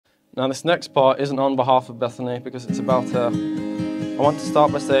Now this next part isn't on behalf of Bethany because it's about her. I want to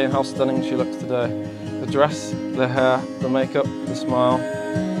start by saying how stunning she looks today. The dress, the hair, the makeup, the smile.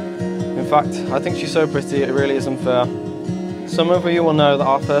 In fact, I think she's so pretty it really is unfair. Some of you will know that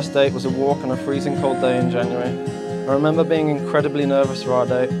our first date was a walk on a freezing cold day in January. I remember being incredibly nervous for our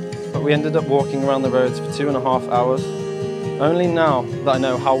date, but we ended up walking around the roads for 2.5 hours. Only now that I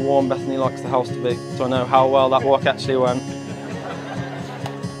know how warm Bethany likes the house to be, do I know how well that walk actually went.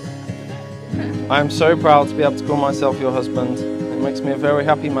 I am so proud to be able to call myself your husband. It makes me a very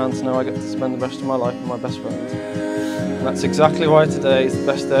happy man to know I get to spend the rest of my life with my best friend. And that's exactly why today is the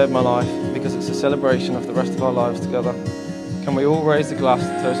best day of my life, because it's a celebration of the rest of our lives together. Can we all raise a glass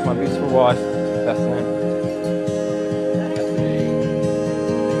to toast my beautiful wife, Bethany?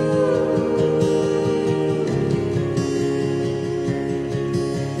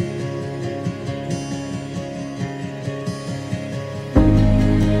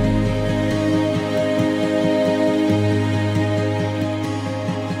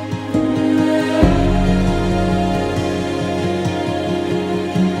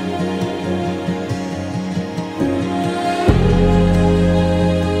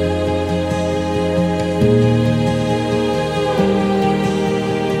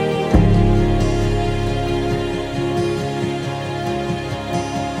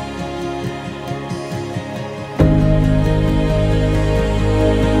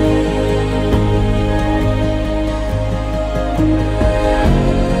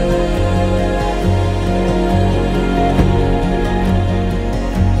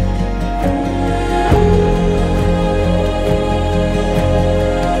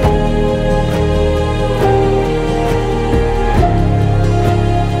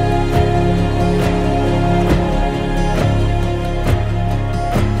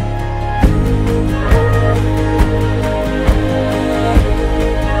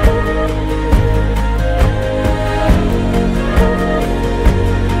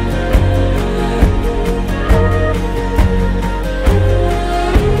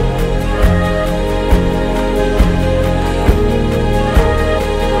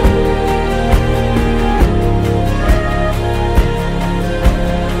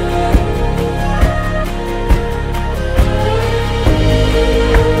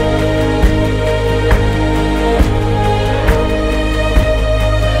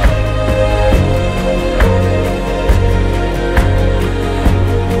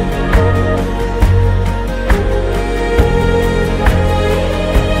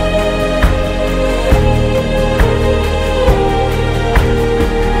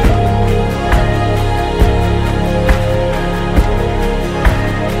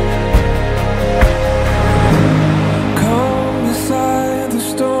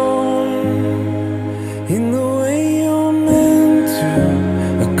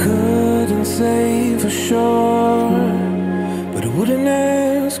 But I wouldn't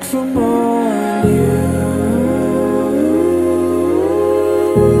ask for more than you.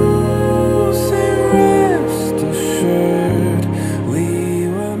 Say rest assured, we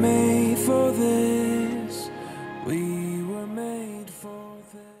were made for this. We were made for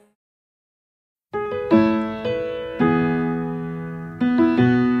this.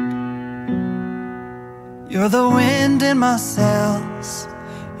 You're the wind in my sails,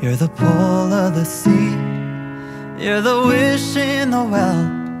 you're the pull of the sea, you're the wish in the well,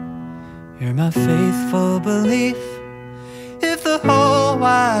 you're my faithful belief. If the whole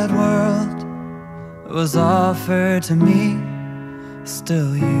wide world was offered to me,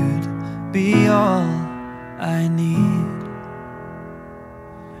 still you'd be all I need.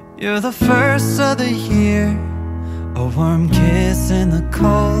 You're the first of the year, a warm kiss in the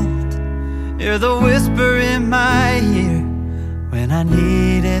cold, you're the whisper in my ear when I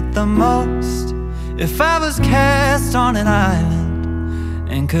need it the most. If I was cast on an island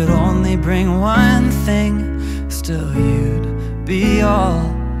and could only bring one thing, still you'd be all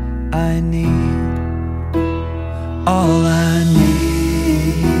I need. All I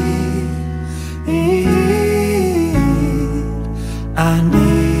need, I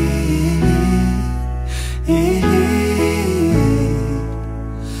need.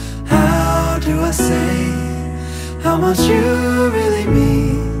 How do I say how much you really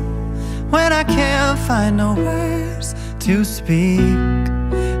mean when I can't find no words to speak?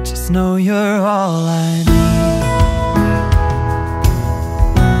 Just know you're all I need.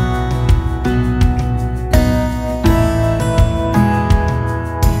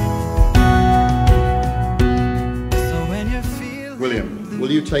 So when you feel William,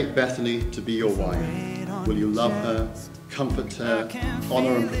 will you take Bethany to be your wife? Will you love her, comfort her,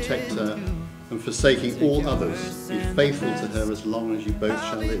 honour and protect her, and forsaking all others, be faithful to her as long as you both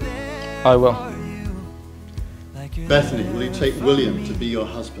shall live. I will. Bethany, will you take William to be your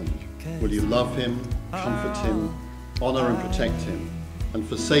husband? Will you love him, comfort him, honour and protect him, and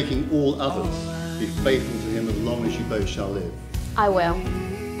forsaking all others, be faithful to him as long as you both shall live? I will.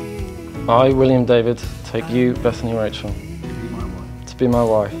 I, William David, take you, Bethany Rachel, to be my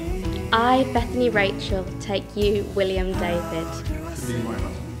wife. I, Bethany Rachel, take you, William David, To be my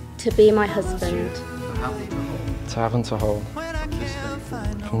husband. to be my husband, To have and to hold.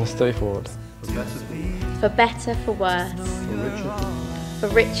 From this day forward. for better, for worse, for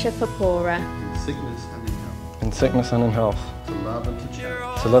richer, for poorer, in sickness and in health, In sickness and in health. to love and to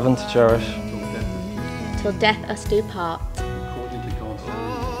cherish, To love and to cherish. till death us do part, according to God's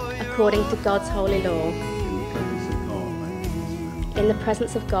holy law, according to God's holy law. in the presence of God, I make this vow. In the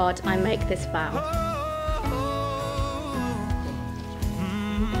presence of God, I make this vow.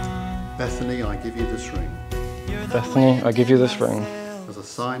 Bethany, I give you this ring Bethany, I give you this ring as a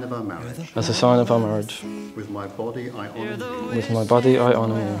sign of our marriage. as a sign of our marriage. With my body, I honour you. With my body, I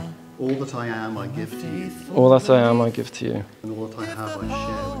honour you. All that I am, I give to you, All that I am, I give to you. and all that I have, I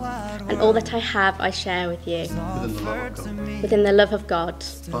share with And all that I have, I share with you, you, within the love of God. within the love of God,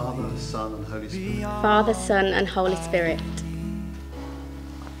 Father, Son, and Holy Spirit. Father, Son, and Holy Spirit.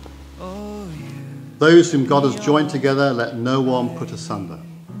 Those whom God has joined together, let no one put asunder.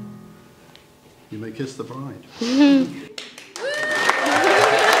 You may kiss the bride.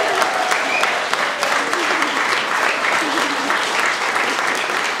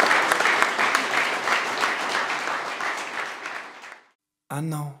 I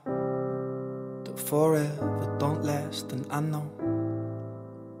know that forever don't last, and I know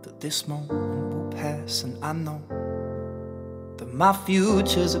that this moment will pass, and I know that my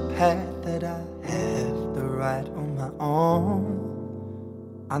future's a path that I have to ride on my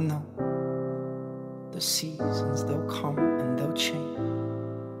own. I know the seasons, they'll come and they'll change,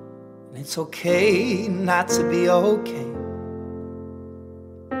 and it's okay not to be okay,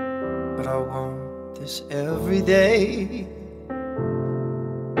 but I want this every day.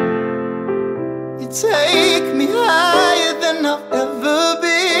 You take me higher than I've ever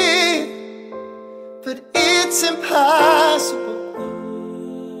been, but it's impossible.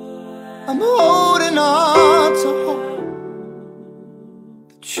 I'm holding on to hope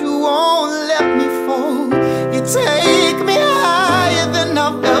that you won't let me fall. You take me higher than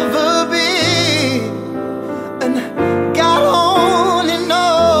I've ever been, and God only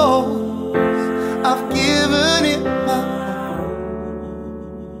knows I've given it my all.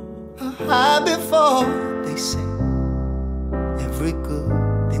 High before they say every good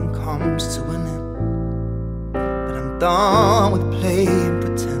thing comes to an end, but I'm done with playing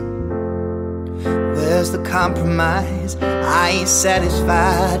pretend. Where's the compromise? I ain't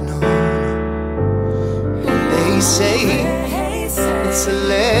satisfied, no. They say it's a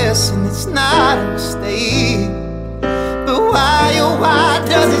lesson, it's not a mistake, but why, oh why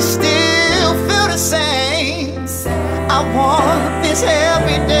does it still feel the same? I want this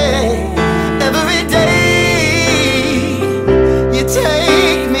every day, every day. You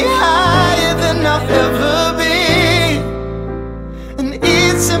take me higher than I've ever been, and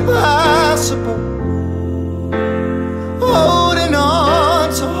it's impossible holding on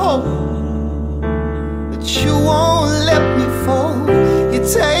to hope that you won't let me fall. You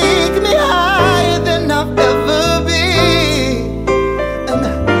take me higher than I've ever been,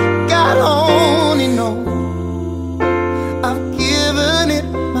 and God only knows I've given it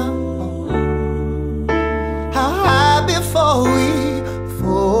my all. How high before we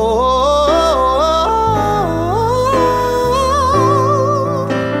fall?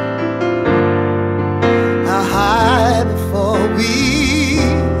 How high before we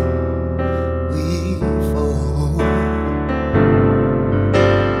fall?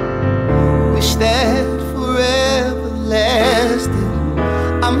 Wish that forever lasted.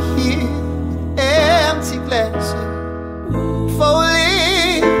 I'm here with empty glasses,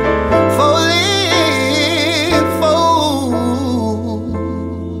 falling, falling, falling.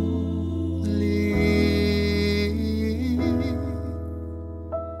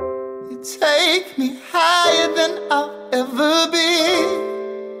 You take me higher than I've ever been,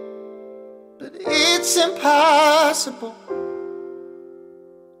 but it's impossible.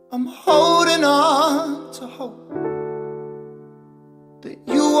 I'm holding on to hope that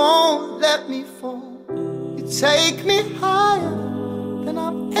you won't let me fall. You take me higher than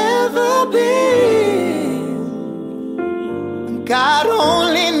I've ever been, and God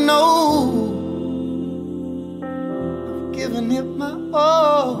only knows I've given it my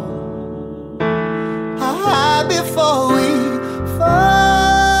all. How high before we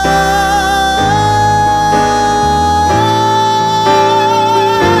fall?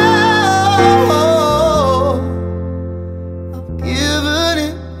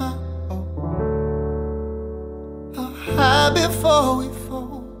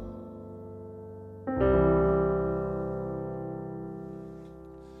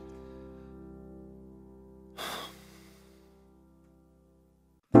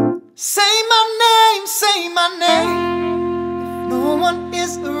 Say my name. If no one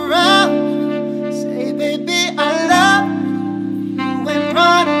is around, say baby I love you and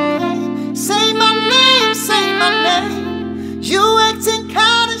run away. Say my name. You acting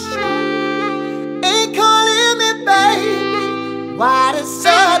kinda shy, ain't calling me baby. Why the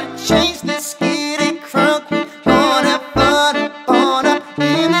sudden change? This kitty crunk, we gonna fun up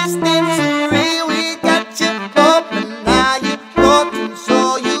in this dancery. We got you open, now you broken,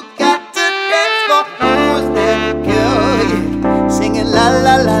 so you got to dance for. Who's that girl? Yeah. Singing la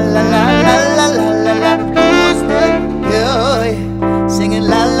la la la la la la la la. Who's that girl? Yeah. Singing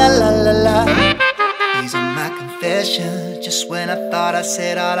la la la la la. These are my confessions. Just when I thought I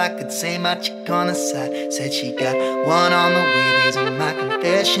said all I could say, my chick on the side said she got one on the way. These are my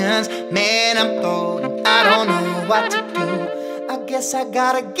confessions. Man, I'm old and I don't know what to do. I guess I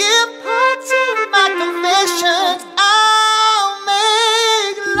gotta give part to my confessions. I'll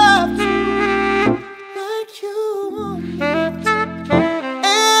make love to you like you want me to,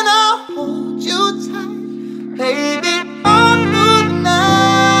 and I'll hold you tight, baby, all through the night.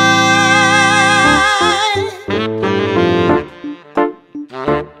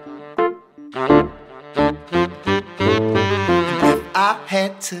 If I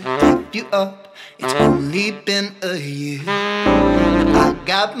had to give you up, it's only been a year. I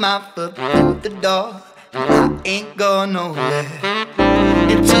got my foot through the door, I ain't going nowhere.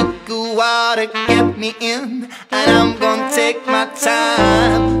 It took a while to get me in, and I'm gonna take my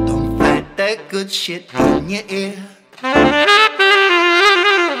time. Don't fight that good shit in your ear.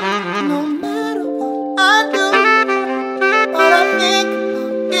 No matter what I do, all I think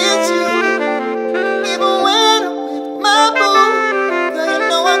about is you. Even when I'm with my boo, girl, you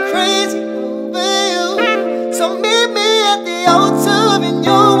know I'm crazy over you. So meet me at the altar in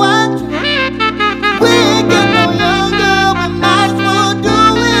your white dress. We ain't get no younger, we might as well do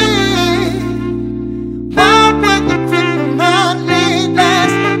it. Why would you trip around late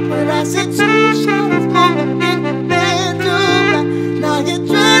last night when I said two shadows moving in the bedroom? Now you're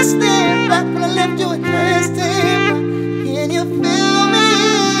dressed in black when I left you dressed in black. Can you feel me?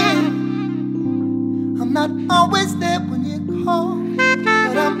 I'm not always there when you call,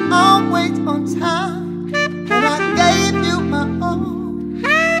 but I'm always on time, and I gave you my all.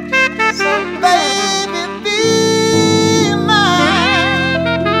 So baby, be mine.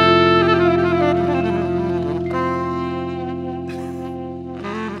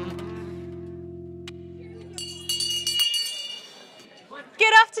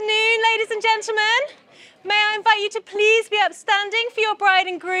 Good afternoon, ladies and gentlemen. May I invite you to please be upstanding for your bride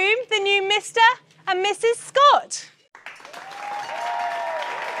and groom, the new Mr. and Mrs. Scott.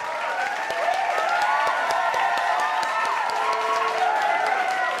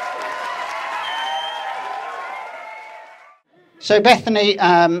 So Bethany,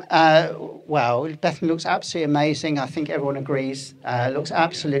 well, Bethany looks absolutely amazing. I think everyone agrees. Looks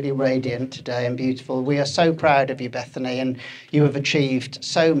absolutely radiant today and beautiful. We are so proud of you, Bethany, and you have achieved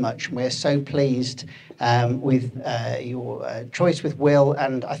so much. And we're so pleased with your choice with Will,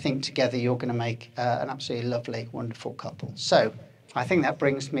 and I think together you're going to make an absolutely lovely, wonderful couple. So I think that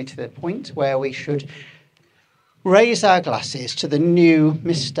brings me to the point where we should raise our glasses to the new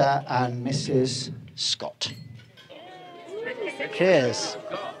Mr. and Mrs. Scott. Cheers.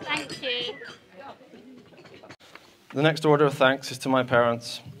 Thank you. The next order of thanks is to my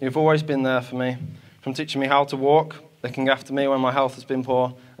parents. You've always been there for me, from teaching me how to walk, looking after me when my health has been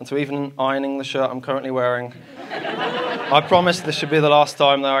poor, and to even ironing the shirt I'm currently wearing. I promise this should be the last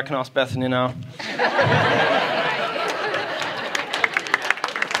time, though. I can ask Bethany now.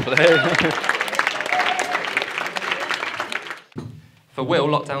 For Will,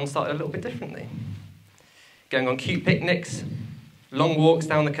 lockdown started a little bit differently. Going on cute picnics, long walks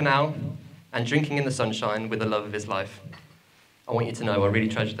down the canal, and drinking in the sunshine with the love of his life. I want you to know I really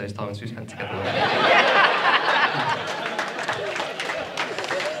treasure those times we spent together.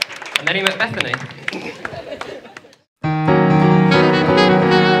 And then he met Bethany.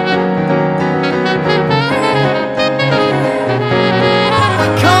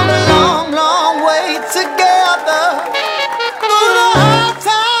 Come a long, long way together, through the hard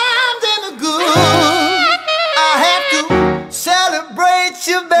times and the good. I have to celebrate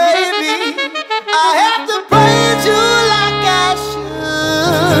you, baby. I have to praise you like I should.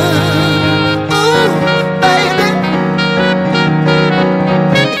 Ooh, baby,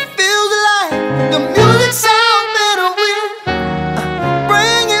 it feels like the music sounds better with.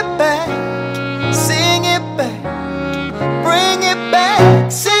 Bring it back, sing it back. Bring it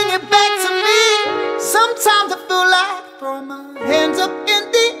back, sing it back to me. Sometimes I feel like throwing my hands up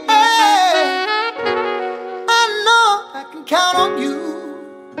in the air. I know I can count on you.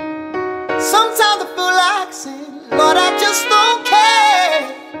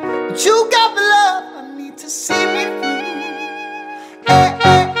 But you got the love I need to see me through. Hey,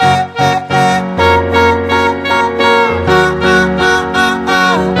 hey, hey, hey, hey.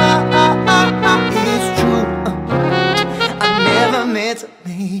 It's true, I never meant to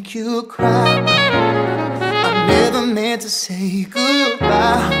make you cry. I never meant to say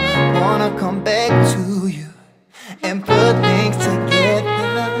goodbye. Wanna come back to you and put things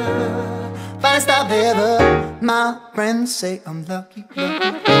together. Finest I've ever. My friends say I'm lucky,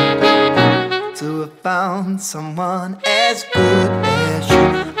 lucky to have found someone as good as you.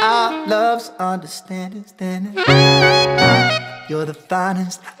 Our love's understanding, standing. You're the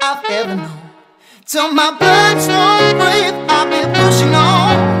finest I've ever known. Till my blood's don't breathe, I'll be pushing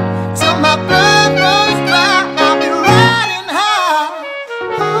on. Till my blood runs dry, I'll be riding high.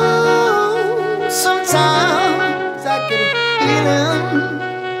 Oh, sometimes I get a feeling,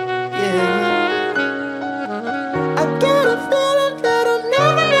 yeah. I get a feeling that I'll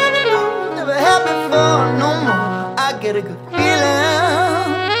never, never know. Never had before, no more. I get a good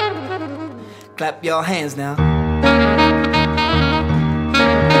feeling. Clap your hands now.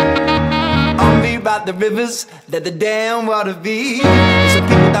 About the rivers, let the damn water be. Some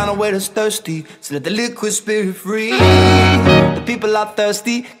people down the way that's thirsty, so let the liquid spirit free. The people are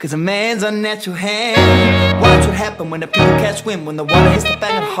thirsty, cause a man's unnatural hand. Watch what happen when the people catch wind, when the water hits the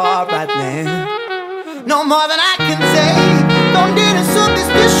bang of hard right land. No more than I can say, don't need a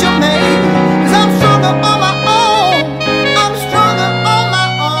superstition, mate, cause I'm stronger on my